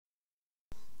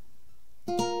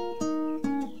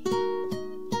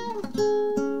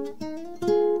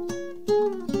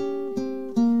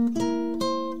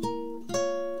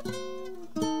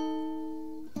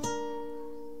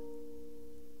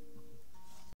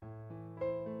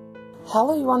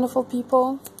Hello you wonderful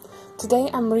people! Today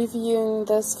I'm reviewing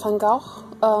this Van Gogh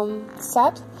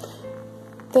set.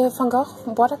 The Van Gogh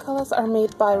watercolors are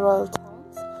made by Royal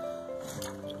Talens,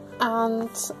 and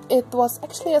it was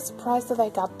actually a surprise that I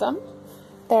got them.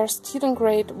 They're student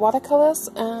grade watercolors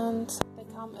and they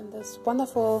come in this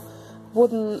wonderful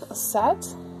wooden set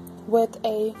with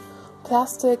a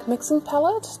plastic mixing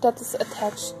palette that is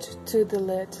attached to the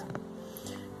lid.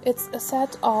 It's a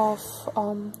set of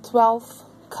 12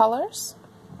 colors.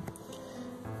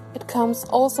 It comes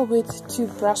also with 2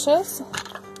 brushes.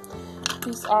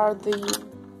 These are the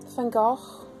Van Gogh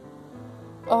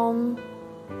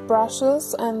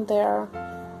brushes and they're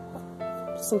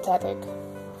synthetic.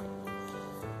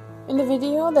 In the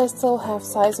video they still have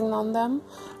sizing on them,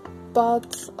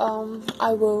 but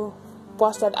I will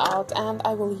wash that out and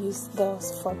I will use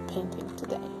those for painting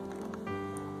today.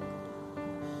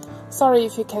 Sorry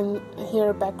if you can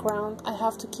hear background. I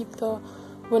have to keep the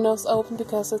windows open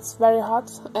because it's very hot.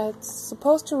 It's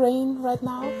supposed to rain right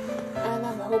now and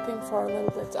I'm hoping for a little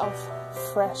bit of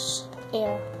fresh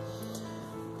air.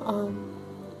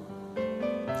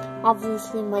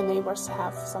 Obviously my neighbors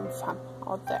have some fun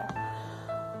out there.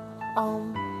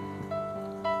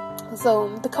 So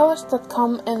the colors that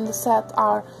come in the set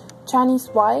are Chinese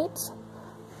white,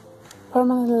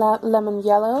 permanent lemon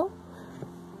yellow,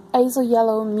 azo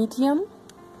yellow medium,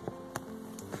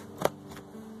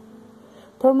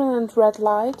 permanent red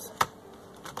light,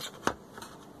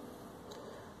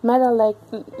 meadow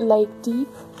lake deep,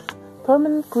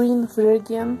 permanent green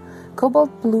viridian, cobalt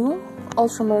blue,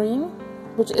 ultramarine,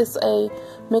 which is a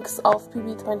mix of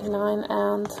PB29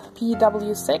 and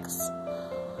PW6.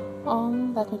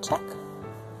 Let me check.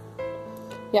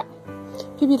 Yeah,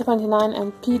 PB29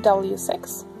 and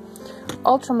PW6.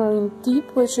 Ultramarine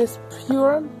deep, which is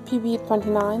pure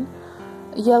PB29,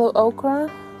 yellow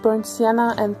ochre, burnt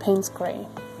sienna and Payne's gray.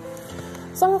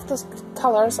 Some of the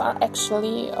colors are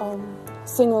actually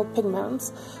single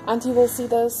pigments, and you will see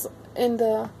this in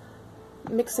the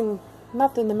mixing,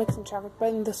 not in the mixing chart, but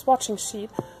in the swatching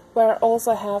sheet, where I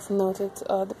also have noted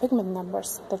the pigment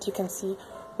numbers that you can see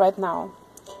right now.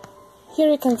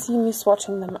 Here you can see me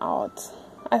swatching them out.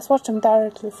 I swatched them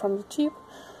directly from the tube,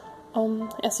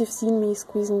 as you've seen me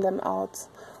squeezing them out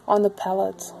on the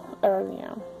palette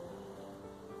earlier.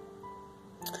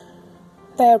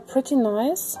 They are pretty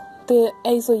nice. The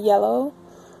azo yellow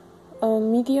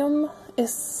medium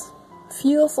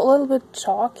feels a little bit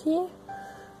chalky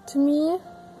to me,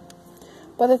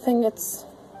 but I think it's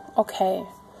okay.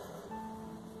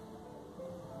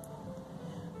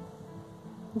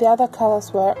 The other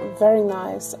colors were very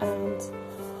nice and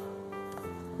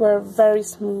were very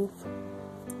smooth.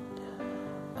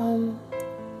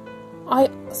 I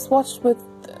swatched with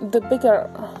the bigger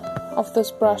of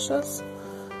those brushes,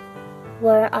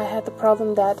 where I had the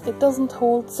problem that it doesn't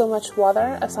hold so much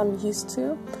water as I'm used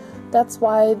to. That's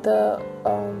why the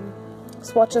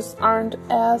swatches aren't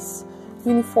as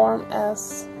uniform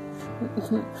as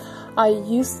I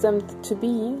used them to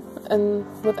be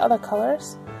with other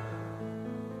colors.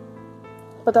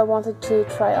 But I wanted to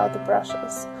try out the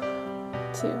brushes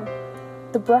too.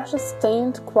 The brushes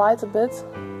stained quite a bit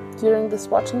during the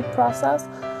swatching process,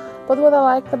 but what I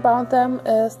liked about them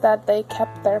is that they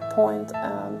kept their point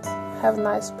and have a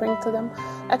nice spring to them.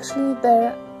 Actually,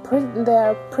 they're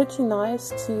pretty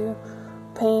nice to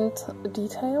paint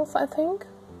details, I think,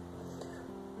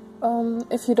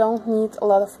 if you don't need a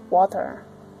lot of water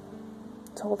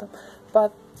to hold them.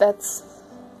 But that's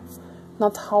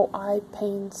not how I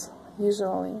paint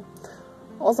usually.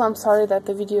 Also, I'm sorry that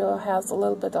the video has a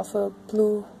little bit of a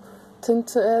blue tint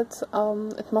to it.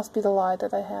 It must be the light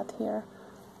that I had here.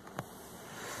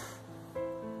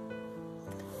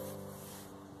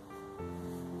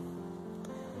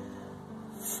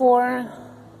 For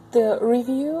the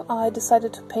review, I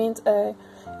decided to paint a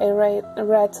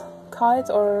red kite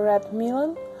or a Red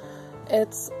Milan.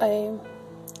 It's a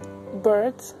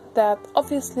bird that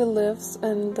obviously lives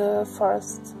in the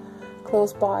forest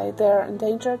close by. They're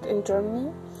endangered in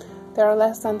Germany. There are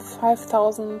less than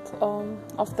 5,000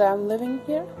 of them living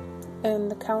here in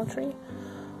the country.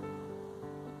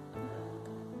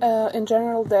 In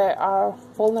general, they are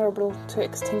vulnerable to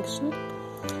extinction.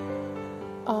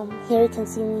 Here you can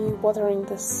see me watering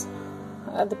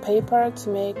the paper to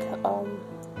make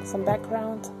some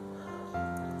background.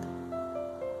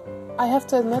 I have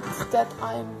to admit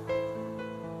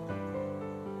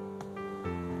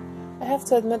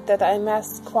that I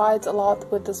messed quite a lot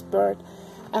with this bird,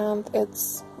 and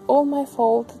it's all my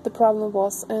fault. The problem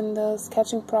was in the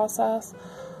sketching process.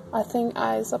 I think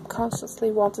I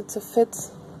subconsciously wanted to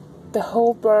fit the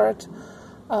whole bird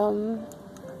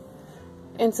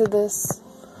into this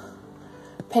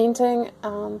painting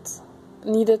and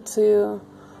needed to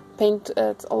paint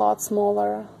it a lot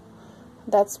smaller.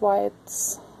 That's why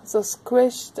it's so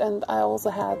squished, and I also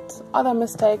had other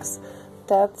mistakes.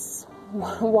 That's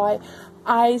why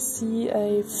I see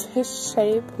a fish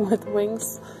shape with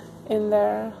wings in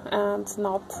there and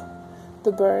not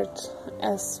the bird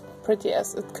as pretty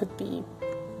as it could be.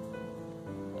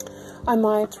 I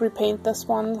might repaint this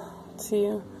one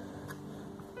to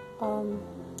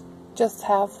just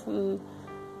have an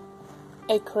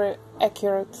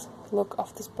accurate look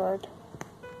of this bird.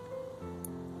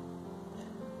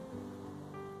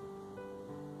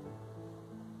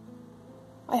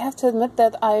 I have to admit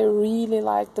that I really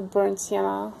like the burnt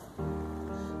sienna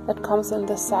that comes in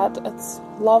the set. It's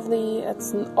lovely,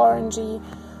 it's an orangey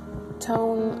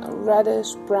tone,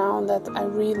 reddish brown that I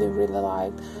really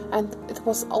like, and it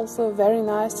was also very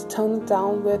nice to tone it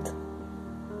down with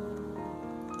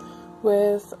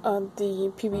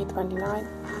the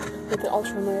PB29, with the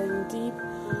ultramarine deep,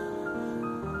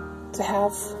 to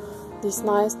have these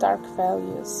nice dark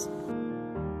values.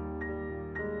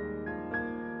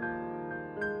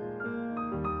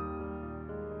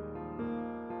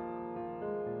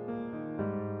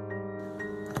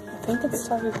 I think it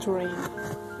started to rain.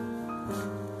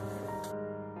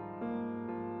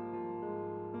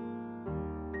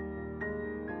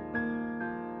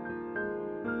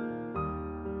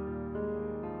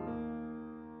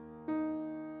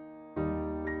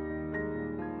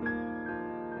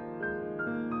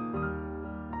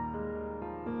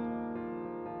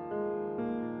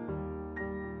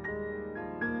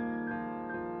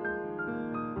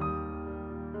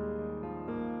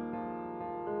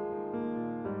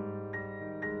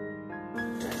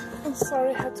 I'm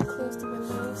sorry, I had to close the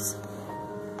windows.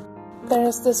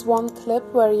 There's this one clip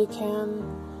where you can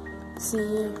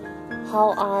see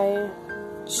how I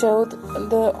showed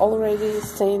the already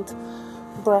stained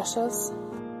brushes.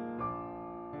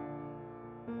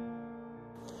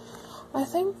 I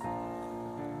think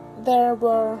there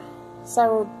were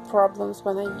several problems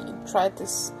when I tried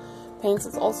this paint.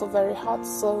 It's also very hot,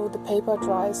 so the paper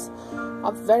dries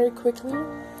up very quickly.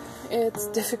 It's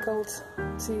difficult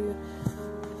to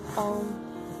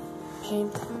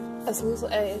paint as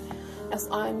loosely as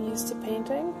I'm used to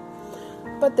painting,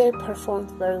 but they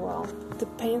performed very well. The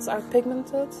paints are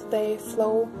pigmented, they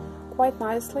flow quite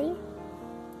nicely.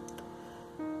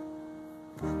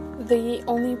 The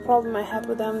only problem I had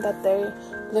with them that they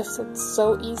lifted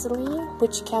so easily,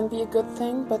 which can be a good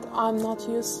thing, but I'm not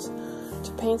used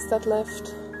to paints that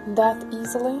lift that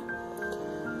easily.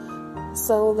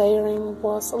 So layering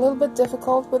was a little bit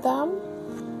difficult with them.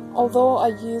 Although I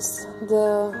used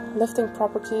the lifting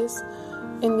properties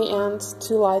in the end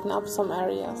to lighten up some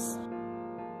areas.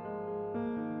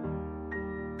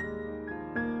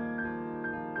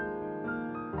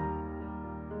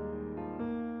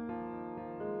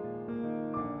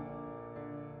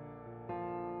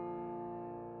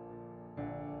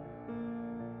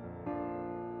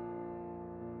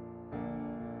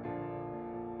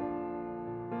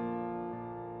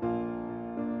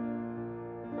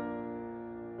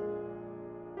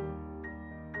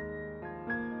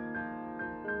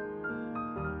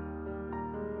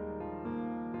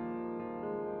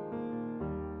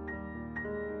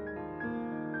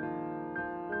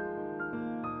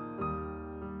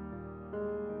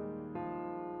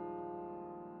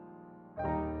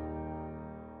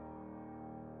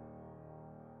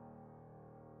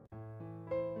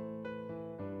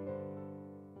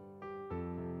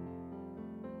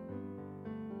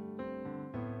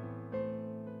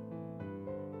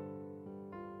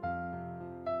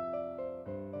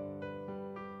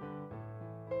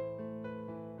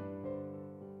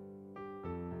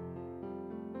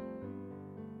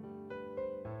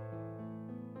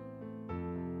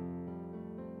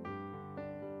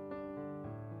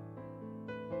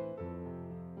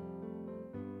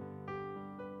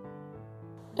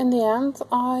 In the end,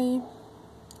 I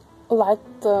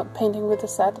liked the painting with the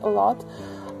set a lot.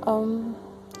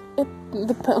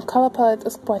 The color palette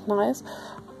is quite nice.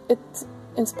 It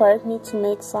inspired me to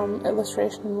make some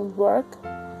illustration work,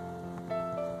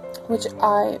 which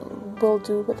I will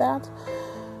do with that.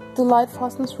 The light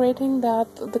fastness rating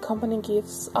that the company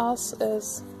gives us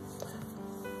is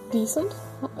decent.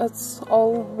 It's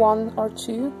all 1 or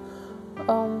 2.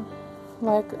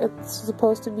 Like it's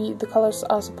supposed to be, the colors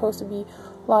are supposed to be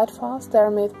light fast. They're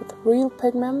made with real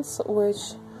pigments,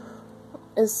 which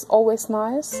is always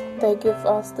nice. They give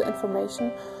us the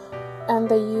information, and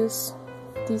they use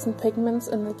decent pigments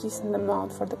in a decent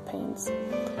amount for the paints.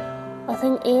 I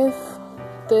think if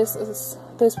this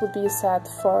would be a set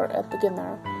for a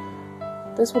beginner,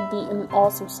 this would be an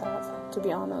awesome set, to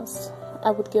be honest.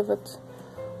 I would give it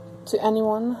to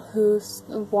anyone who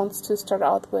wants to start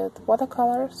out with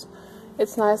watercolors.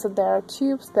 It's nice that there are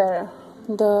tubes there.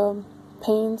 The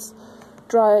paints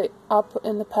dry up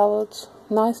in the palette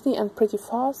nicely and pretty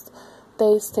fast.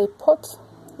 They stay put.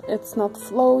 It's not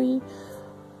flowy.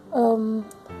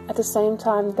 At the same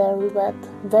time, they're wet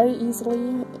very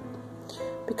easily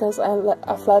because I've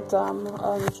let them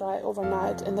dry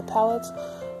overnight in the palette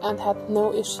and had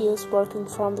no issues working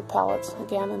from the palette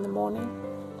again in the morning.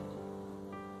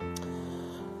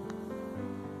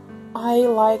 I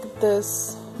like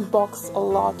this box a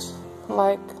lot.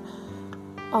 Like,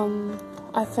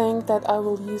 I think that I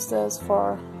will use this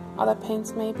for other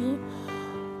paints maybe.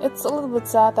 It's a little bit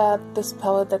sad that this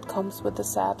palette that comes with the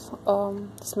set,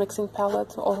 this mixing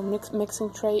palette or mixing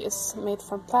tray, is made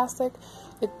from plastic.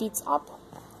 It beats up,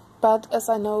 but as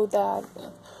I know that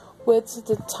with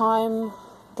the time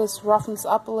this roughens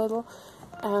up a little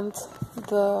and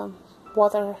the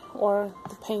water or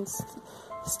the paint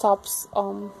stops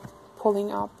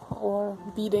pulling up or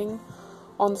beading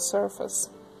on the surface.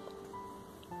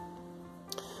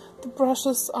 The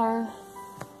brushes are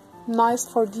nice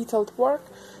for detailed work.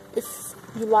 If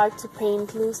you like to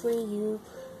paint loosely, you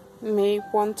may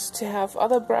want to have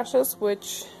other brushes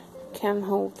which can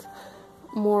hold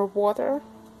more water.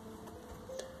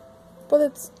 But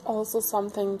it's also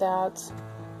something that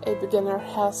a beginner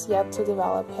has yet to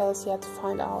develop, has yet to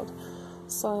find out.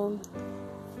 So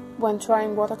when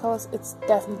trying watercolors, it's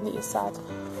definitely a set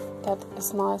that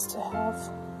is nice to have.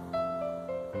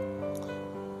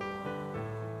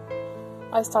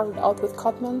 I started out with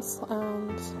Cotmans,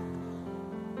 and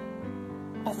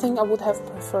I think I would have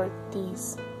preferred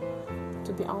these,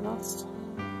 to be honest.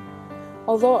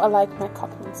 Although I like my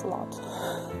Cotmans a lot.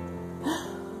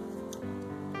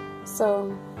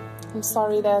 So I'm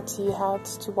sorry that you had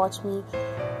to watch me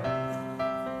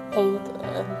paint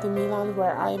the Milan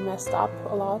where I messed up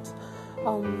a lot.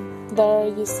 There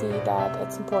you see that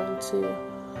it's important to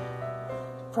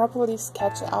properly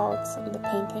sketch out the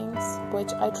paintings,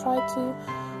 which I try to,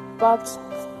 but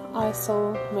I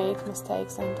still make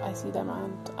mistakes and I see them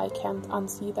and I can't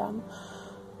unsee them.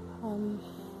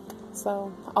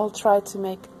 So I'll try to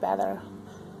make it better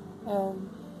in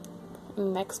the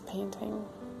next painting.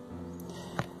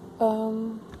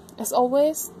 As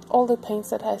always, all the paints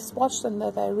that I swatched and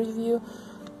that I review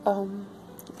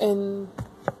in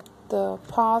the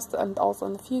past and also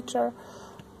in the future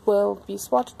will be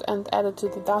swatched and added to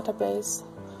the database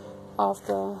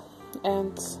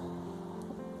and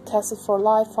tested for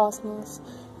light fastness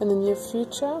in the near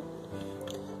future.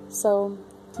 So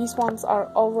these ones are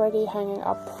already hanging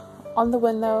up on the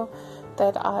window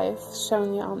that I've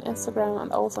shown you on Instagram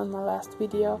and also in my last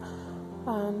video,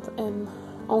 and in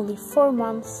only 4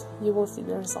 months you will see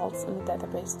the results in the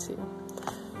database too.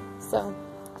 So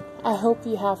I hope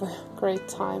you have a great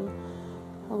time.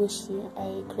 I wish you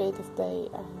a creative day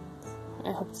and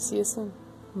I hope to see you soon.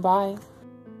 Bye.